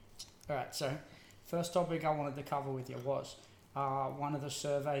All right, so first topic I wanted to cover with you was one of the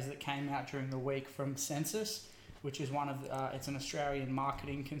surveys that came out during the week from Census, which is one of it's an Australian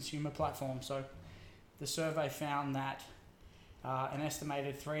marketing consumer platform. So the survey found that an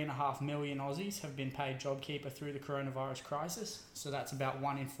estimated 3.5 million Aussies have been paid JobKeeper through the coronavirus crisis. So that's about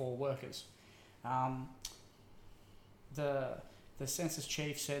 1 in 4 workers. The census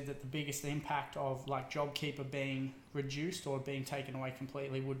chief said that the biggest impact of like JobKeeper being reduced or being taken away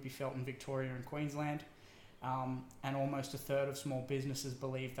completely would be felt in Victoria and Queensland, and almost a third of small businesses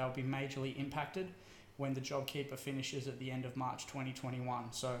believe they'll be majorly impacted when the JobKeeper finishes at the end of March 2021.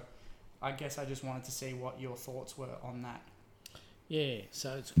 So I guess I just wanted to see what your thoughts were on that. Yeah,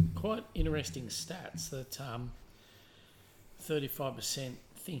 so it's quite interesting stats that 35%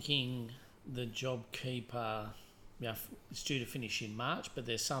 thinking the JobKeeper it's due to finish in March, but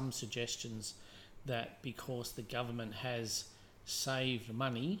there's some suggestions that because the government has saved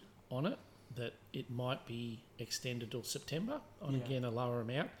money on it, that it might be extended till September on again a lower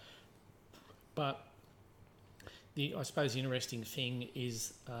amount. But I suppose the interesting thing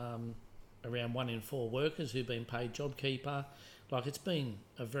is around 1 in 4 workers who've been paid JobKeeper. Like, it's been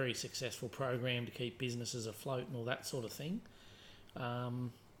a very successful program to keep businesses afloat and all that sort of thing.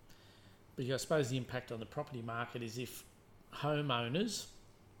 But I suppose the impact on the property market is if homeowners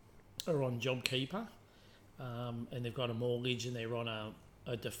are on JobKeeper and they've got a mortgage and they're on a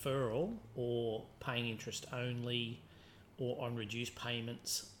deferral or paying interest only or on reduced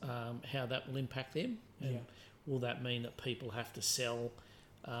payments, how that will impact them. And will that mean that people have to sell,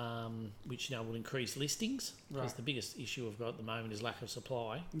 which will increase listings? Because the biggest issue we've got at the moment is lack of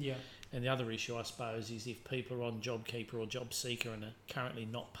supply. Yeah. And the other issue, I suppose, is if people are on JobKeeper or JobSeeker and are currently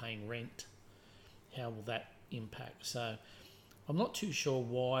not paying rent, how will that impact? So I'm not too sure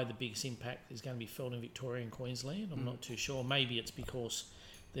why the biggest impact is going to be felt in Victoria and Queensland. I'm not too sure. Maybe it's because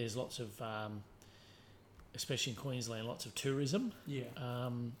there's lots of, especially in Queensland, lots of tourism. Yeah.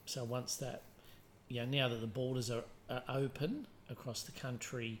 So once that, now that the borders are open across the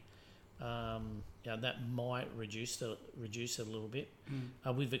country, that might reduce it a little bit.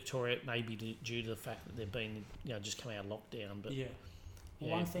 With Victoria, it may be due to the fact that they've been, just coming out of lockdown. But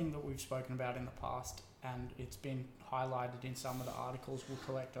one thing that we've spoken about in the past, and it's been highlighted in some of the articles we'll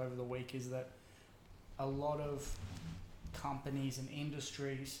collect over the week, is that a lot of companies and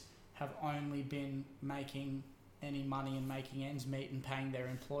industries have only been making any money and making ends meet and paying their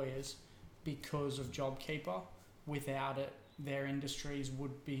employers because of JobKeeper. Without it, their industries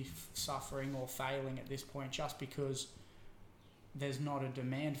would be suffering or failing at this point just because there's not a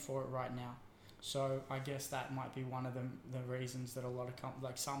demand for it right now. So I guess that might be one of the reasons that a lot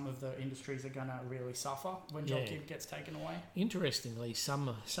of some of the industries are going to really suffer when JobKeeper gets taken away. Interestingly, some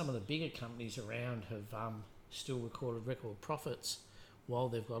of the bigger companies around have still recorded record profits while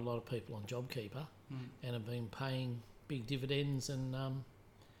they've got a lot of people on JobKeeper and have been paying big dividends and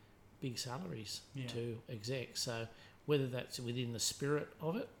big salaries to execs. So whether that's within the spirit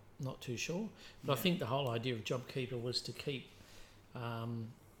of it, not too sure. But I think the whole idea of JobKeeper was to keep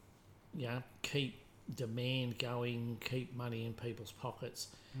keep demand going, keep money in people's pockets.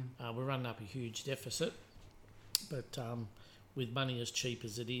 We're running up a huge deficit, but with money as cheap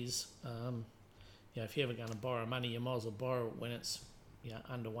as it is, if you're ever going to borrow money, you might as well borrow it when it's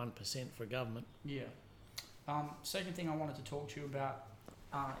under 1% for a government. Yeah. Second thing I wanted to talk to you about,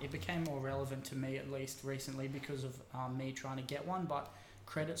 it became more relevant to me at least recently because of me trying to get one, but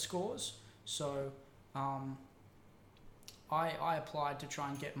credit scores. So I applied to try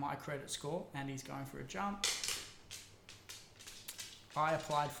and get my credit score, and he's going for a jump. I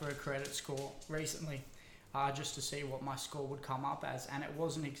applied for a credit score recently just to see what my score would come up as, and it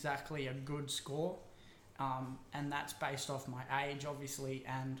wasn't exactly a good score, and that's based off my age, obviously,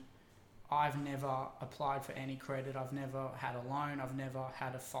 and I've never applied for any credit. I've never had a loan. I've never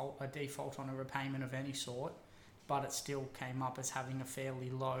had a default on a repayment of any sort, but it still came up as having a fairly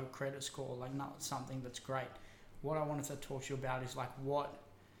low credit score, like not something that's great. What I wanted to talk to you about is like what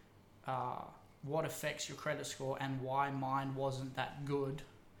affects your credit score and why mine wasn't that good,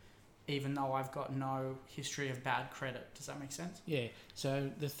 even though I've got no history of bad credit. Does that make sense? Yeah. So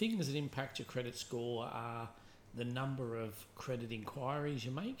the things that impact your credit score are the number of credit inquiries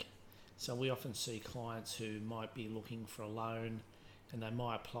you make. So we often see clients who might be looking for a loan and they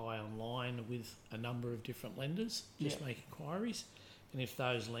might apply online with a number of different lenders, make inquiries. And if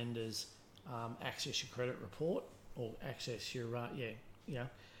those lenders access your credit report or access your,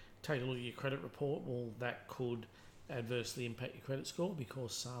 take a look at your credit report, well, that could adversely impact your credit score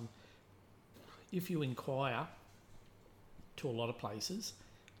because if you inquire to a lot of places,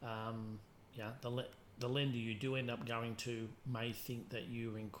 the lender you do end up going to may think that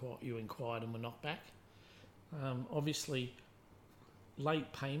you inquired and were knocked back. Obviously,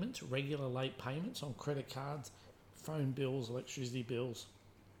 regular late payments on credit cards, phone bills, electricity bills,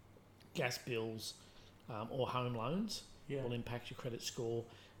 gas bills, or home loans will impact your credit score.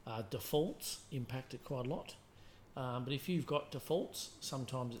 Defaults impact it quite a lot. But if you've got defaults,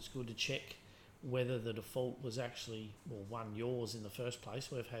 sometimes it's good to check whether the default was actually, yours in the first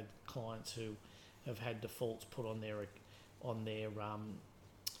place. We've had clients who have had defaults put on their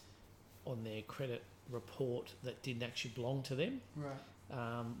credit report that didn't actually belong to them. Right.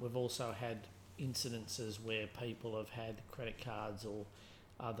 We've also had incidences where people have had credit cards or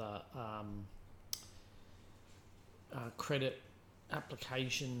other credit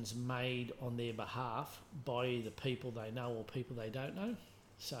applications made on their behalf by either people they know or people they don't know.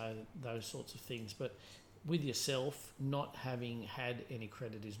 So those sorts of things. But with yourself, not having had any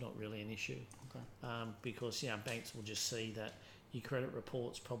credit is not really an issue. Okay. Because banks will just see that your credit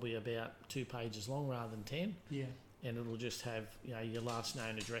report's probably about 2 pages long rather than 10. Yeah. And it'll just have your last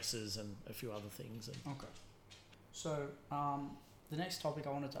known addresses and a few other things. Okay. So the next topic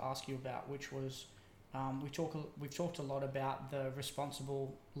I wanted to ask you about, which was we've talked a lot about the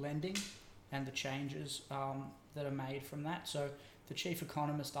responsible lending and the changes that are made from that. So the chief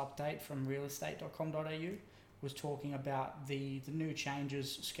economist update from realestate.com.au was talking about the new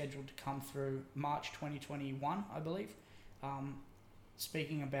changes scheduled to come through March 2021, I believe,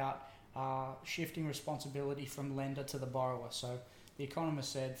 speaking about shifting responsibility from lender to the borrower. So the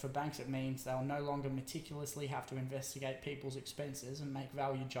economist said, for banks it means they'll no longer meticulously have to investigate people's expenses and make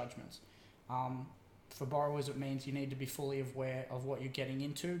value judgments. For borrowers it means you need to be fully aware of what you're getting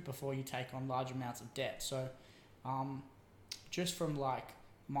into before you take on large amounts of debt. So just from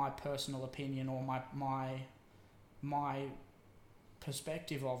my personal opinion or my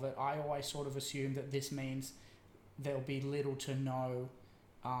perspective of it, I always sort of assume that this means there'll be little to no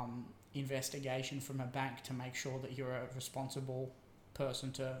investigation from a bank to make sure that you're a responsible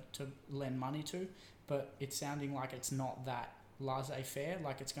person to lend money to, but it's sounding like it's not that laissez-faire,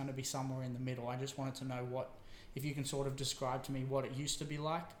 like it's going to be somewhere in the middle. I just wanted to know if you can sort of describe to me what it used to be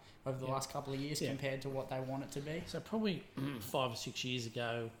like over the last couple of years compared to what they want it to be. So probably 5 or 6 years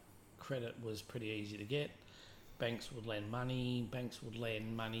ago, credit was pretty easy to get. Banks would lend money. Banks would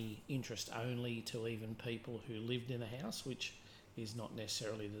lend money interest only to even people who lived in a house, which is not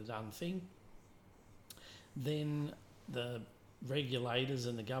necessarily the done thing. Then the regulators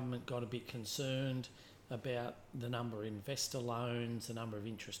and the government got a bit concerned about the number of investor loans, the number of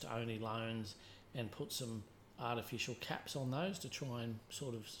interest only loans, and put some artificial caps on those to try and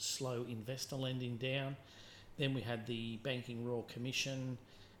sort of slow investor lending down. Then we had the Banking Royal Commission,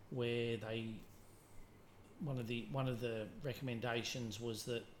 where one of the recommendations was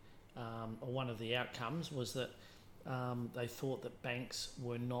that, or one of the outcomes was that they thought that banks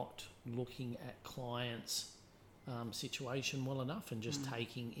were not looking at clients' situation well enough and just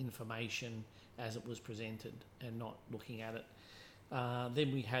taking information as it was presented and not looking at it.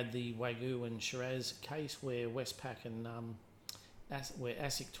 Then we had the Wagyu and Shiraz case where Westpac and where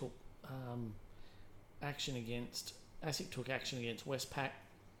ASIC took action against Westpac,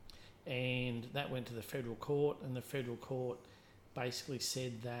 and that went to the federal court, and the federal court basically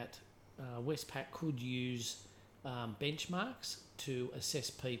said that Westpac could use benchmarks to assess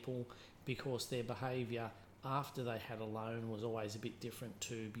people because their behaviour after they had a loan was always a bit different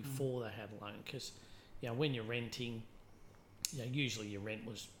to before they had a loan, because when you're renting, usually your rent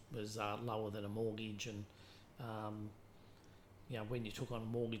was lower than a mortgage, and when you took on a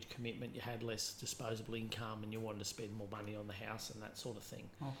mortgage commitment, you had less disposable income and you wanted to spend more money on the house and that sort of thing.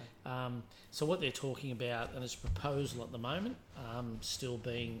 Okay. So what they're talking about, and it's a proposal at the moment, still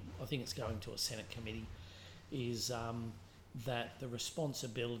being, I think it's going to a Senate committee, is that the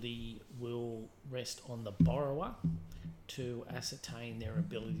responsibility will rest on the borrower to ascertain their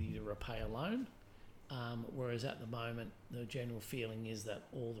ability to repay a loan, whereas at the moment the general feeling is that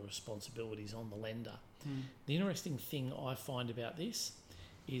all the responsibility is on the lender. The interesting thing I find about this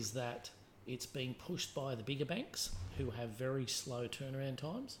is that it's being pushed by the bigger banks who have very slow turnaround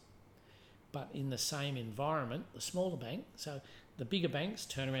times, but in the same environment, the smaller bank, so the bigger banks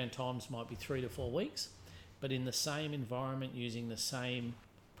turnaround times might be 3 to 4 weeks, but in the same environment using the same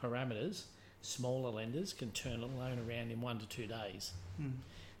parameters, smaller lenders can turn a loan around in 1 to 2 days.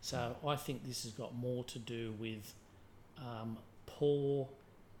 So I think this has got more to do with poor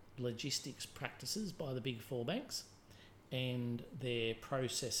logistics practices by the big four banks and their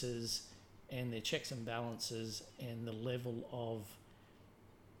processes and their checks and balances and the level of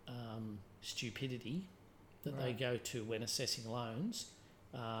stupidity that they go to when assessing loans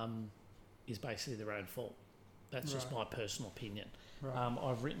is basically their own fault. That's just my personal opinion. Right.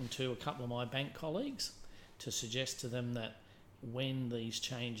 I've written to a couple of my bank colleagues to suggest to them that when these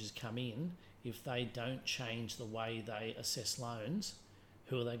changes come in, if they don't change the way they assess loans,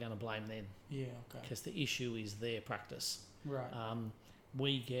 who are they going to blame then? Yeah, okay. Because the issue is their practice. Right.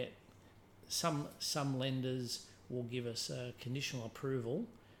 We get some lenders will give us a conditional approval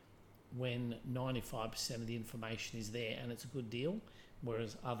when 95% of the information is there and it's a good deal,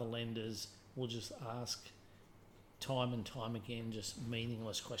 whereas other lenders will just ask time and time again just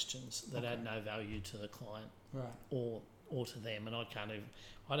meaningless questions that add no value to the client or to them, and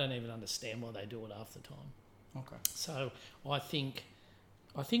I don't even understand why they do it half the time. Okay. So I think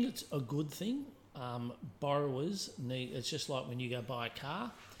it's a good thing. Borrowers need. It's just like when you go buy a car,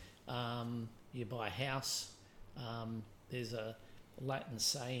 you buy a house. There's a Latin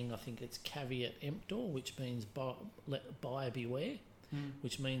saying, I think it's caveat emptor, which means buyer beware,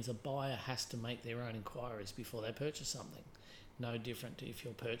 which means a buyer has to make their own inquiries before they purchase something. No different to if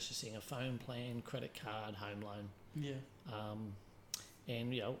you're purchasing a phone plan, credit card, home loan. Yeah.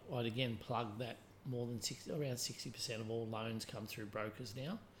 And I'd again plug that around 60% of all loans come through brokers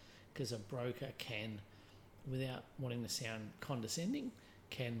now, because a broker can, without wanting to sound condescending,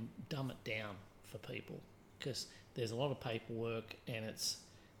 can dumb it down for people, because there's a lot of paperwork and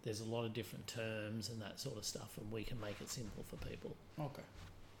there's a lot of different terms and that sort of stuff, and we can make it simple for people. Okay.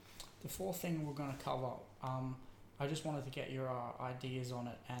 The fourth thing we're going to cover, I just wanted to get your ideas on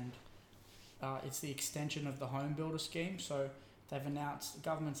it, and it's the extension of the home builder scheme. So the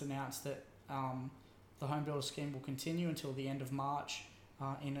government's announced that the home builder scheme will continue until the end of March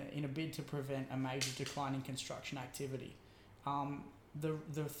in a bid to prevent a major decline in construction activity. The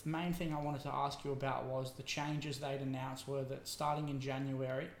main thing I wanted to ask you about was the changes they'd announced were that starting in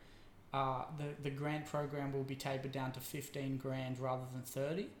January, the grant program will be tapered down to $15,000 rather than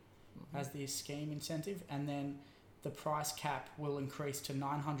 $30,000 as the scheme incentive, and then the price cap will increase to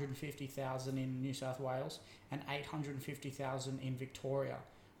 $950,000 in New South Wales and $850,000 in Victoria.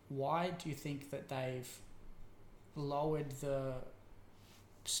 Why do you think that they've lowered the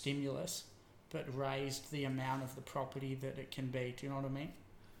stimulus but raised the amount of the property that it can be? Do you know what I mean?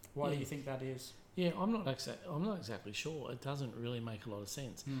 Why do you think that is? Yeah, I'm not exactly sure. It doesn't really make a lot of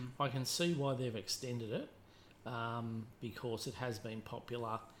sense. I can see why they've extended it, because it has been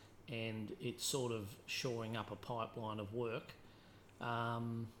popular and it's sort of shoring up a pipeline of work. A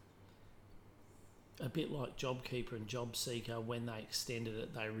bit like JobKeeper and JobSeeker, when they extended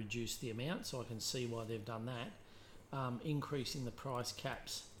it, they reduced the amount, so I can see why they've done that. Increasing the price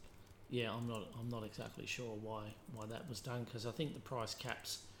caps, I'm not exactly sure why that was done, because I think the price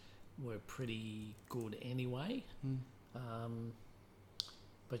caps were pretty good anyway.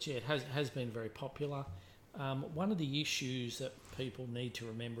 But yeah, it has been very popular. One of the issues that people need to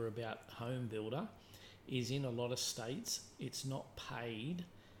remember about home builder is, in a lot of states, it's not paid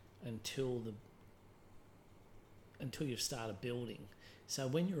until you've started building. So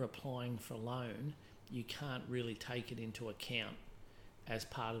when you're applying for a loan, you can't really take it into account as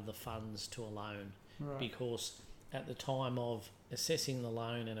part of the funds to a loan, because at the time of assessing the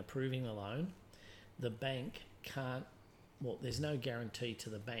loan and approving the loan, the bank can't, there's no guarantee to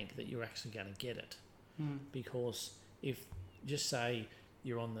the bank that you're actually going to get it. Because if, just say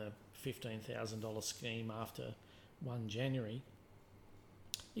you're on the $15,000 scheme after 1 January,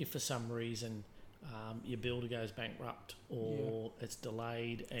 if for some reason your builder goes bankrupt or it's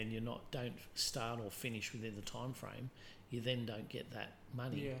delayed and don't start or finish within the time frame, you then don't get that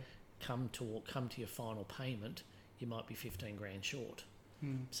money. Come to your final payment, you might be $15,000 short.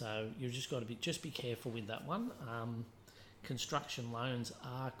 So you've just got to be careful with that one. Construction loans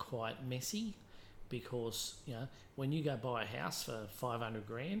are quite messy, because when you go buy a house for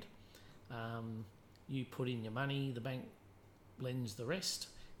 $500,000, you put in your money, the bank lends the rest,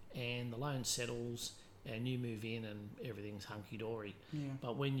 and the loan settles, and you move in, and everything's hunky dory.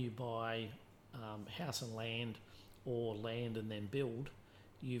 But when you buy house and land, or land and then build,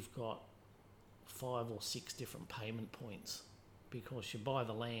 you've got 5 or 6 different payment points, because you buy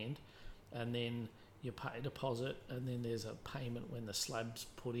the land, and then you pay a deposit, and then there's a payment when the slab's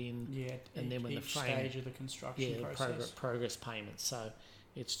put in, and then when the frame, stage of the construction process. Progress payments. So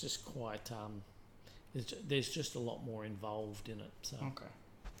it's just quite there's just a lot more involved in it. So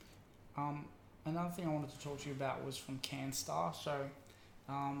another thing I wanted to talk to you about was from CanStar. So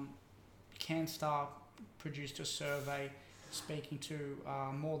CanStar produced a survey speaking to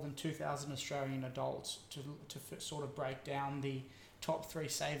more than 2,000 Australian adults to sort of break down the top 3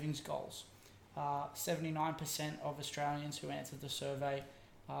 savings goals. 79% of Australians who answered the survey,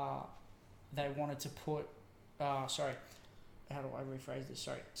 they wanted to put, how do I rephrase this?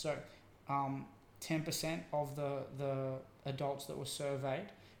 So 10% of the adults that were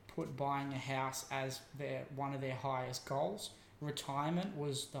surveyed put buying a house as one of their highest goals. Retirement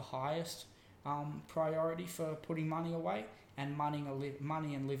was the highest priority for putting money away, and money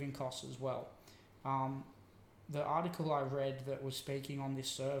and living costs as well. The article I read that was speaking on this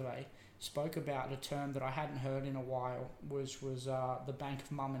survey spoke about a term that I hadn't heard in a while, was the bank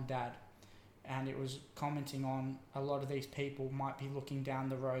of mum and dad. And it was commenting on a lot of these people might be looking down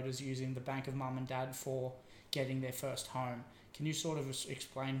the road as using the bank of mum and dad for getting their first home. Can you sort of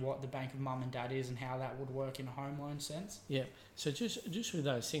explain what the bank of mum and dad is and how that would work in a home loan sense? Yeah, so just with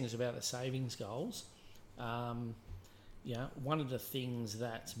those things about the savings goals, one of the things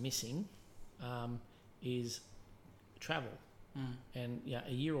that's missing is travel. And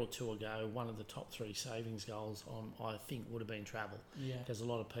a year or two ago, one of the top 3 savings goals I think would have been travel. Yeah. Because a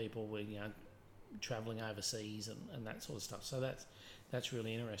lot of people were travelling overseas and that sort of stuff. So that's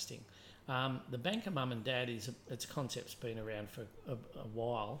really interesting. The bank of mum and dad it's a concept's been around for a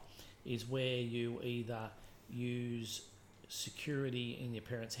while. Is where you either use security in your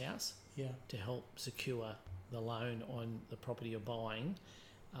parents' house to help secure the loan on the property you're buying,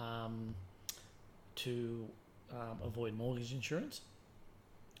 to avoid mortgage insurance,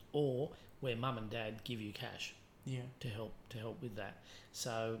 or where mum and dad give you cash to help with that.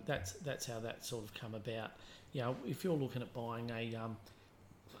 So that's how that sort of come about. If you're looking at buying a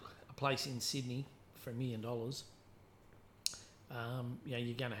place in Sydney for $1 million,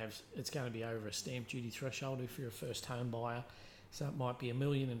 you're going to have, it's going to be over a stamp duty threshold if you're a first home buyer. So it might be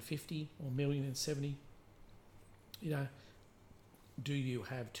 $1,050,000 or $1,070,000. Do you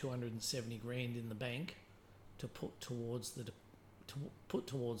have 270 grand in the bank to put towards the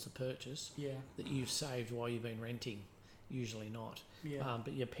purchase that you've saved while you've been renting? Usually not.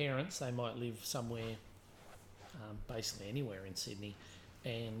 But your parents, they might live somewhere, basically anywhere in Sydney,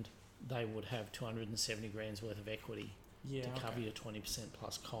 and they would have 270 grand's worth of equity to cover your 20%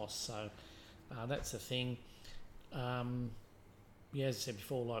 plus costs. So that's the thing. As I said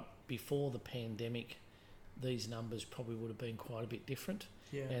before, like before the pandemic, these numbers probably would have been quite a bit different.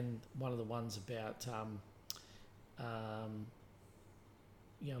 And one of the ones about a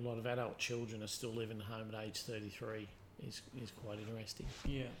lot of adult children are still living at home at age 33 is quite interesting.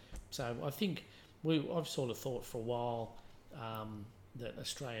 So I think I've sort of thought for a while that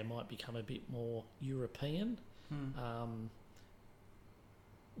Australia might become a bit more European.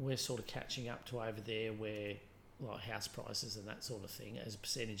 We're sort of catching up to over there where like house prices and that sort of thing as a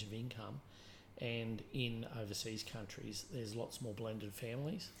percentage of income. And in overseas countries, there's lots more blended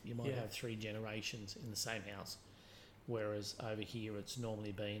families. You might have 3 generations in the same house, whereas over here it's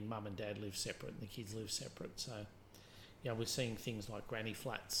normally been mum and dad live separate and the kids live separate. So, we're seeing things like granny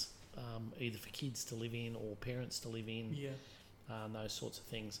flats, either for kids to live in or parents to live in, those sorts of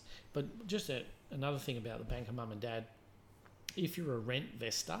things. But just another thing about the bank of mum and dad, if you're a rent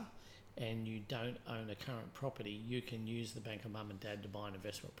investor and you don't own a current property, you can use the bank of mum and dad to buy an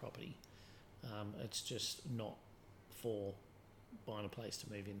investment property. It's just not for buying a place to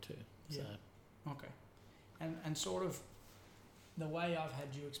move into. So. Okay. And sort of the way I've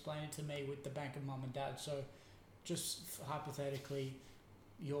had you explain it to me with the bank of mum and dad, so just hypothetically,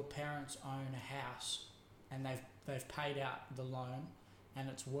 your parents own a house and they've paid out the loan and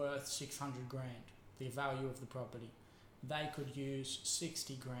it's worth 600 grand, the value of the property. They could use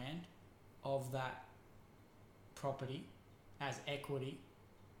 60 grand of that property as equity,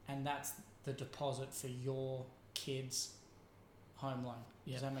 and that's the deposit for your kids' home loan.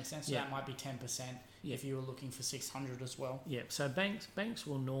 Does that make sense? So that might be 10% if you were looking for 600 as well. So banks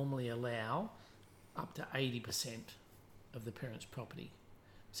will normally allow up to 80% of the parent's property.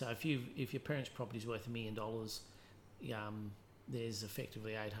 So if your parent's property is worth $1 million, there's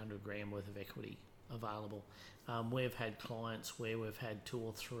effectively 800 grand worth of equity available. We've had clients where we've had 2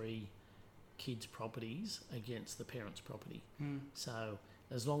 or 3 kids' properties against the parent's property. So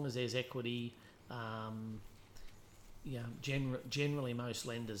as long as there's equity, generally most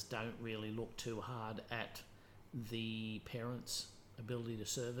lenders don't really look too hard at the parents' ability to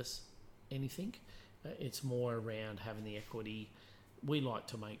service anything. It's more around having the equity. We like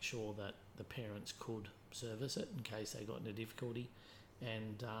to make sure that the parents could service it in case they got into difficulty,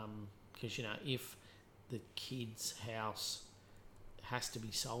 and because if the kid's house has to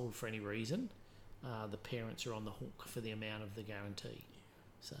be sold for any reason, the parents are on the hook for the amount of the guarantee.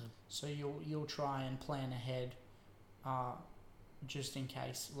 So you'll try and plan ahead, just in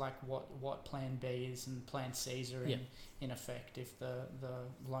case, like what Plan B is and Plan C's are in effect if the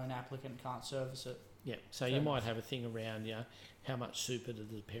loan applicant can't service it. So you might have a thing around, how much super do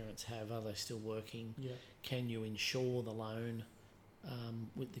the parents have? Are they still working? Can you insure the loan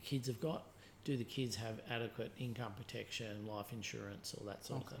with the kids have got? Do the kids have adequate income protection, life insurance, all that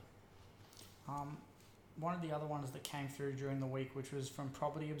sort of thing? One of the other ones that came through during the week, which was from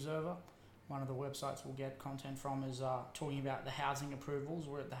Property Observer, one of the websites we'll get content from, is talking about the housing approvals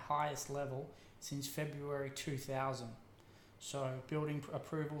were at the highest level since February 2000. So building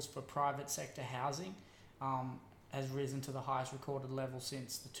approvals for private sector housing has risen to the highest recorded level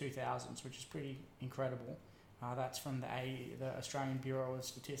since the 2000s, which is pretty incredible. That's from the Australian Bureau of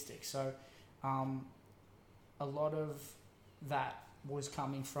Statistics. So a lot of that was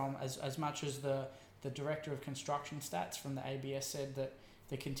coming from, as much as the Director of Construction Stats from the ABS said that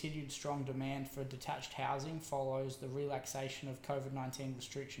the continued strong demand for detached housing follows the relaxation of COVID-19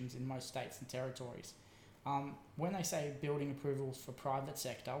 restrictions in most states and territories. When they say building approvals for private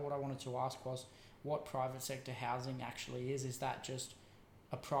sector, what I wanted to ask was what private sector housing actually is. Is that just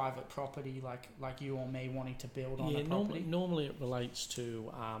a private property like you or me wanting to build on a property? Normally it relates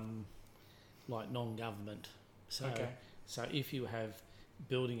to like non-government. So, okay. So if you have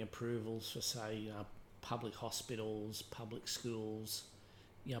building approvals for, say, public hospitals, public schools,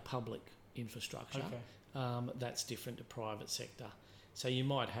 public infrastructure, that's different to private sector. So you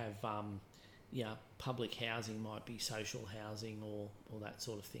might have, public housing might be social housing or that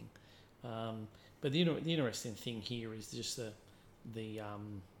sort of thing. But the interesting thing here is just the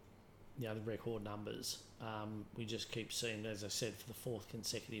record numbers. We just keep seeing, as I said, for the fourth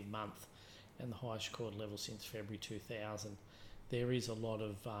consecutive month, and the highest record level since February 2000. There is a lot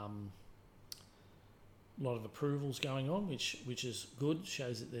of approvals going on, which is good.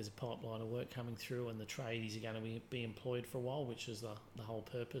 Shows that there's a pipeline of work coming through, and the tradies are going to be employed for a while, which is the whole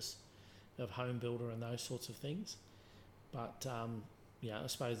purpose of home builder and those sorts of things. But I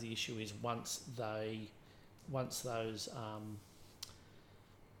suppose the issue is once those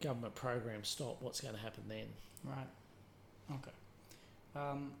government programs stop, what's going to happen then? Right. Okay.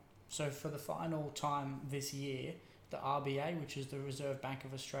 So for the final time this year, the RBA, which is the Reserve Bank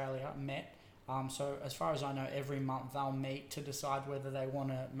of Australia, met. So as far as I know, every month they'll meet to decide whether they want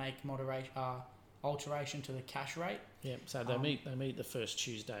to make alteration to the cash rate. Yeah. So they meet the first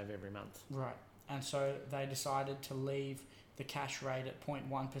Tuesday of every month. Right. And so they decided to leave the cash rate at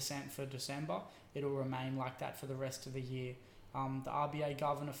 0.1% for December. It'll remain like that for the rest of the year. The RBA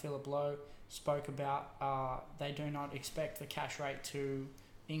Governor, Philip Lowe, spoke about they do not expect the cash rate to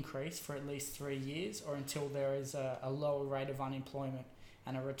increase for at least 3 years or until there is a lower rate of unemployment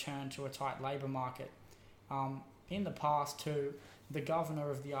and a return to a tight labour market. In the past too, the Governor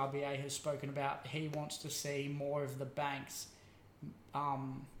of the RBA has spoken about he wants to see more of the banks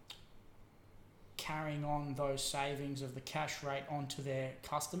carrying on those savings of the cash rate onto their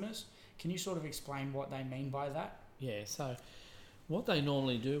customers. Can you sort of explain what they mean by that? Yeah, so what they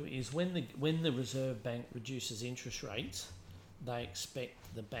normally do is when the Reserve Bank reduces interest rates, they expect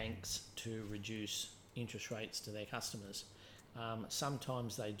the banks to reduce interest rates to their customers.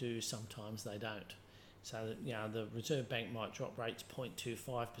 Sometimes they do, sometimes they don't. So the Reserve Bank might drop rates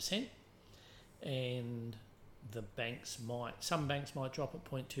 0.25%, and some banks might drop at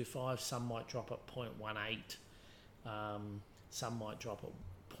 0.25, some might drop at 0.18, some might drop at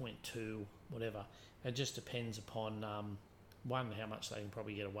 0.2, whatever. It just depends upon one, how much they can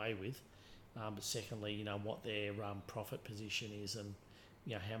probably get away with, but secondly, what their profit position is, and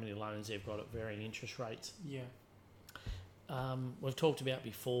how many loans they've got at varying interest rates. Yeah. We've talked about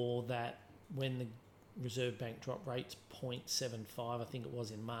before that when the Reserve Bank dropped rates 0.75, I think it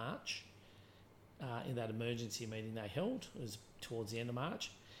was in March, in that emergency meeting they held, it was towards the end of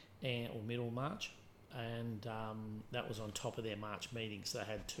March or middle of March, and that was on top of their March meetings. They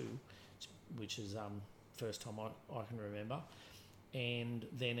had two, which is first time I can remember. And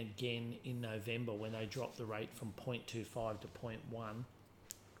then again in November when they dropped the rate from 0.25 to 0.1,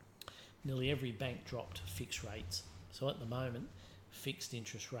 nearly every bank dropped fixed rates. So at the moment, fixed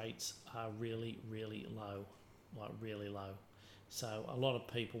interest rates are really, really low, like really low. So a lot of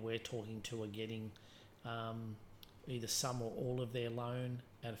people we're talking to are getting either some or all of their loan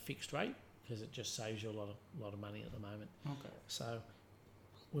at a fixed rate because it just saves you a lot of money at the moment. Okay. So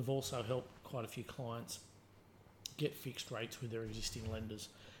we've also helped quite a few clients get fixed rates with their existing lenders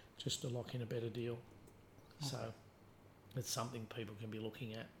just to lock in a better deal. Okay. So it's something people can be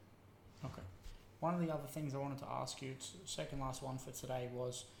looking at. Okay. One of the other things I wanted to ask you, second last one for today,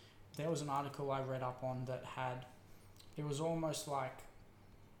 was there was an article I read up on that it was almost like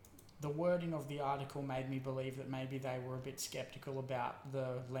the wording of the article made me believe that maybe they were a bit sceptical about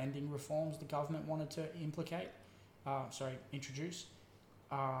the lending reforms the government wanted to introduce.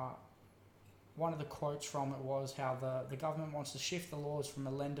 One of the quotes from it was how the government wants to shift the laws from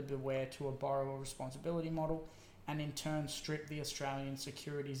a lender beware to a borrower responsibility model and in turn strip the Australian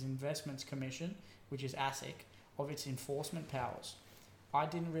Securities Investments Commission, which is ASIC, of its enforcement powers. I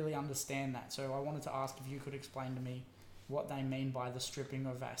didn't really understand that, so I wanted to ask if you could explain to me what they mean by the stripping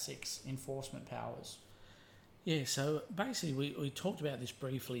of ASIC's enforcement powers. Yeah, so basically we talked about this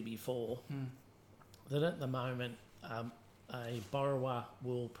briefly before, that at the moment a borrower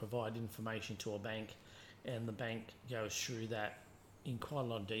will provide information to a bank, and the bank goes through that in quite a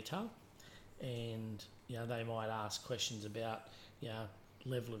lot of detail, and they might ask questions about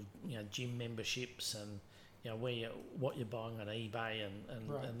level of gym memberships and what you're buying on eBay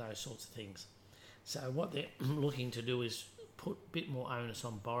and those sorts of things. So what they're looking to do is put a bit more onus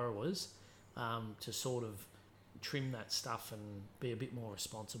on borrowers to sort of trim that stuff and be a bit more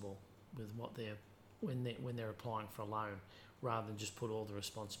responsible with what when they're applying for a loan, rather than just put all the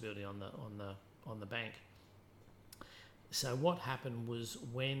responsibility on the bank. So what happened was,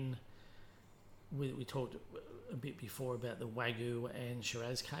 when we talked a bit before about the Wagyu and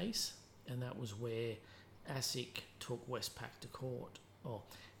Shiraz case, and that was where ASIC took Westpac to court. Or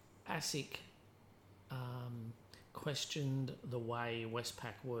ASIC questioned the way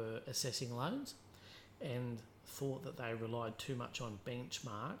Westpac were assessing loans and thought that they relied too much on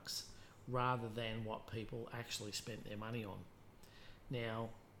benchmarks rather than what people actually spent their money on. Now,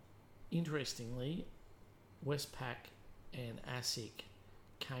 interestingly, Westpac and ASIC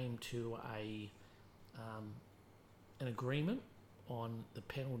came to an agreement on the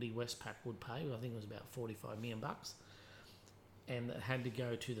penalty Westpac would pay. I think it was about $45 million, and it had to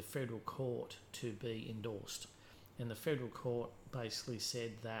go to the federal court to be endorsed. And the federal court basically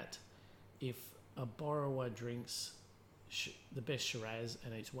said that if a borrower drinks the best Shiraz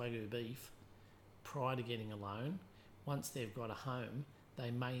and eats Wagyu beef prior to getting a loan, once they've got a home,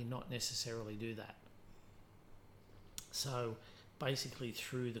 they may not necessarily do that. So basically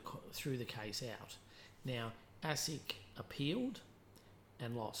threw the case out. Now, ASIC appealed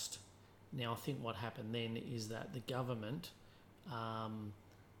and lost. Now, I think what happened then is that the government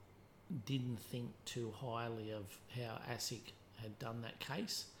didn't think too highly of how ASIC had done that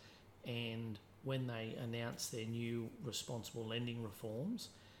case, and when they announced their new responsible lending reforms,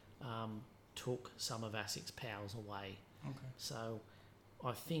 took some of ASIC's powers away. Okay. So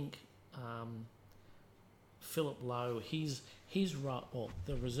I think Philip Lowe, his role, or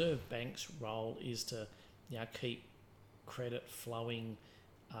the Reserve Bank's role, is to keep credit flowing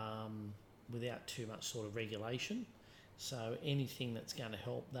without too much sort of regulation. So anything that's going to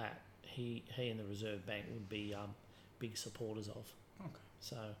help that, he and the Reserve Bank would be big supporters of. Okay.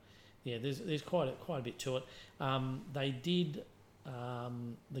 So there's quite a bit to it. They did.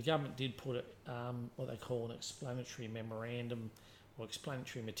 The government did put what they call an explanatory memorandum or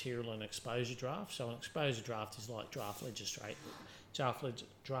explanatory material and exposure draft. So an exposure draft is like draft legislation.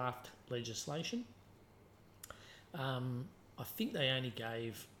 I think they only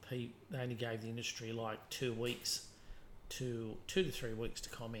gave the industry like 2 weeks to 2 to 3 weeks to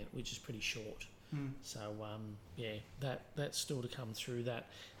comment, which is pretty short. So that's still to come through. That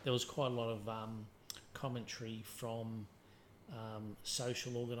there was quite a lot of commentary from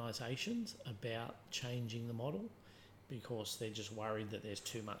social organisations about changing the model, because they're just worried that there's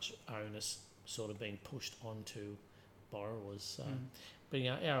too much onus sort of being pushed onto borrowers. So, but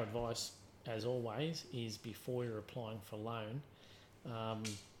our advice, as always, is before you're applying for a loan,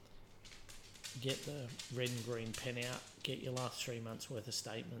 get the red and green pen out, get your last 3 months worth of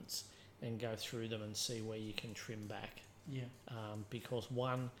statements, and go through them and see where you can trim back. Yeah. Because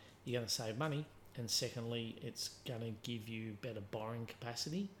one, you're going to save money, and secondly, it's going to give you better borrowing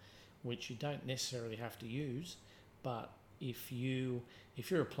capacity, which you don't necessarily have to use. But if you're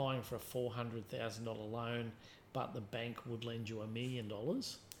applying for a $400,000 loan, but the bank would lend you $1 million,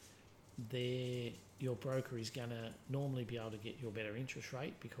 your broker is going to normally be able to get you a better interest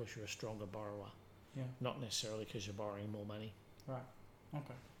rate because you're a stronger borrower. Yeah. Not necessarily because you're borrowing more money. Right.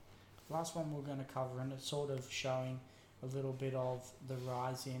 Okay. Last one we're going to cover, and it's sort of showing a little bit of the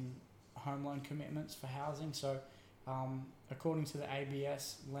rise in home loan commitments for housing. So, according to the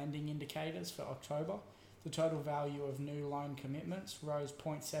ABS lending indicators for October, the total value of new loan commitments rose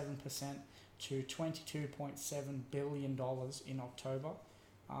 0.7% to $22.7 billion in October.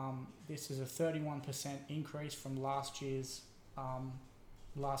 This is a 31% increase from last year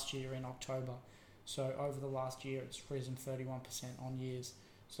in October. So over the last year, it's risen 31% on years.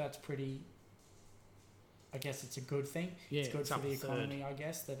 So that's pretty, I guess it's a good thing. Yeah, it's good for the economy, I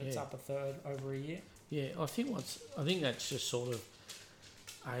guess, that it's up a third over a year. Yeah, I think that's just sort of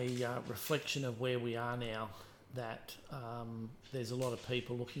a reflection of where we are now, that there's a lot of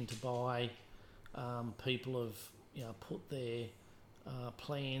people looking to buy. People have put their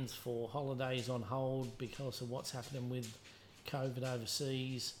plans for holidays on hold because of what's happening with COVID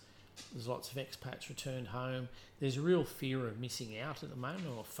overseas. There's lots of expats returned home. There's a real fear of missing out at the moment,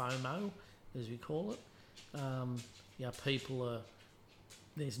 or FOMO, as we call it.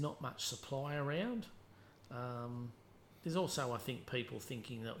 There's not much supply around. There's also, I think, people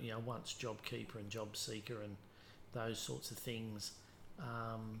thinking that, once JobKeeper and JobSeeker and those sorts of things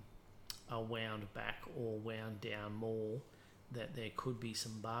are wound back or wound down more, that there could be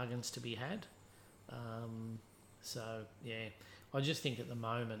some bargains to be had. I just think at the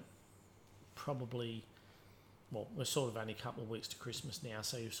moment, probably, we're sort of only a couple of weeks to Christmas now,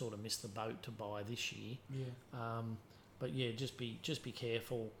 so you've sort of missed the boat to buy this year. Yeah. Just be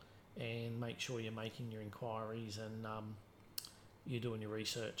careful and make sure you're making your inquiries and you're doing your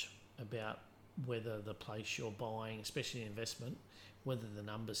research about whether the place you're buying, especially investment, whether the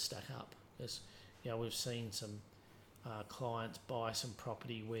numbers stack up. Because we've seen some clients buy some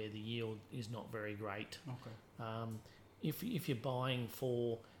property where the yield is not very great. Okay. If you're buying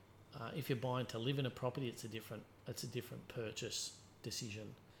to live in a property, it's a different purchase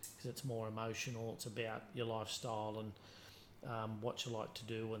decision because it's more emotional. It's about your lifestyle and what you like to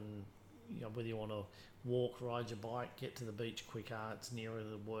do, and whether you want to walk, ride your bike, get to the beach quicker. It's nearer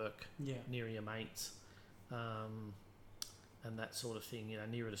to work, nearer your mates, and that sort of thing.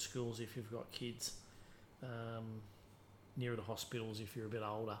 Nearer to schools if you've got kids, nearer to hospitals if you're a bit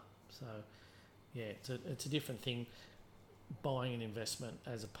older. So it's a different thing, buying an investment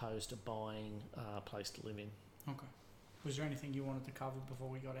as opposed to buying a place to live in. Okay. Was there anything you wanted to cover before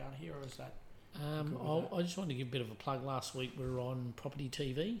we got out here, or is that? I just wanted to give a bit of a plug. Last week we were on Property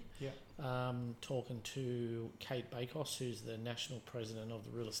TV, talking to Kate Bakos, who's the National President of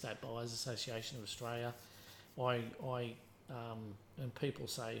the Real Estate Buyers Association of Australia. And people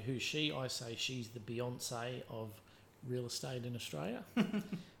say, who's she? I say she's the Beyonce of real estate in Australia.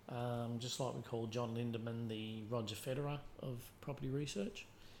 Just like we call John Lindeman the Roger Federer of property research.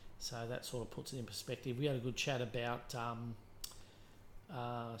 So that sort of puts it in perspective. We had a good chat about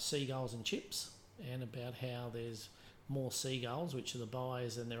seagulls and chips, and about how there's more seagulls, which are the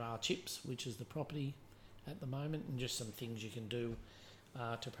buyers, than there are chips, which is the property at the moment, and just some things you can do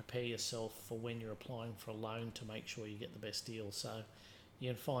to prepare yourself for when you're applying for a loan to make sure you get the best deal. So you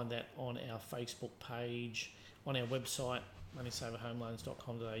can find that on our Facebook page, on our website,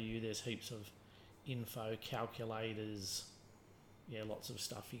 moneysaverhomeloans.com.au. There's heaps of info, calculators, lots of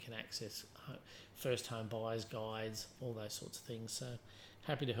stuff you can access, first home buyers guides, all those sorts of things. So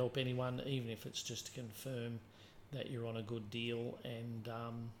happy to help anyone, even if it's just to confirm that you're on a good deal, and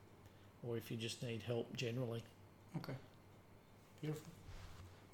or if you just need help generally. Okay, beautiful.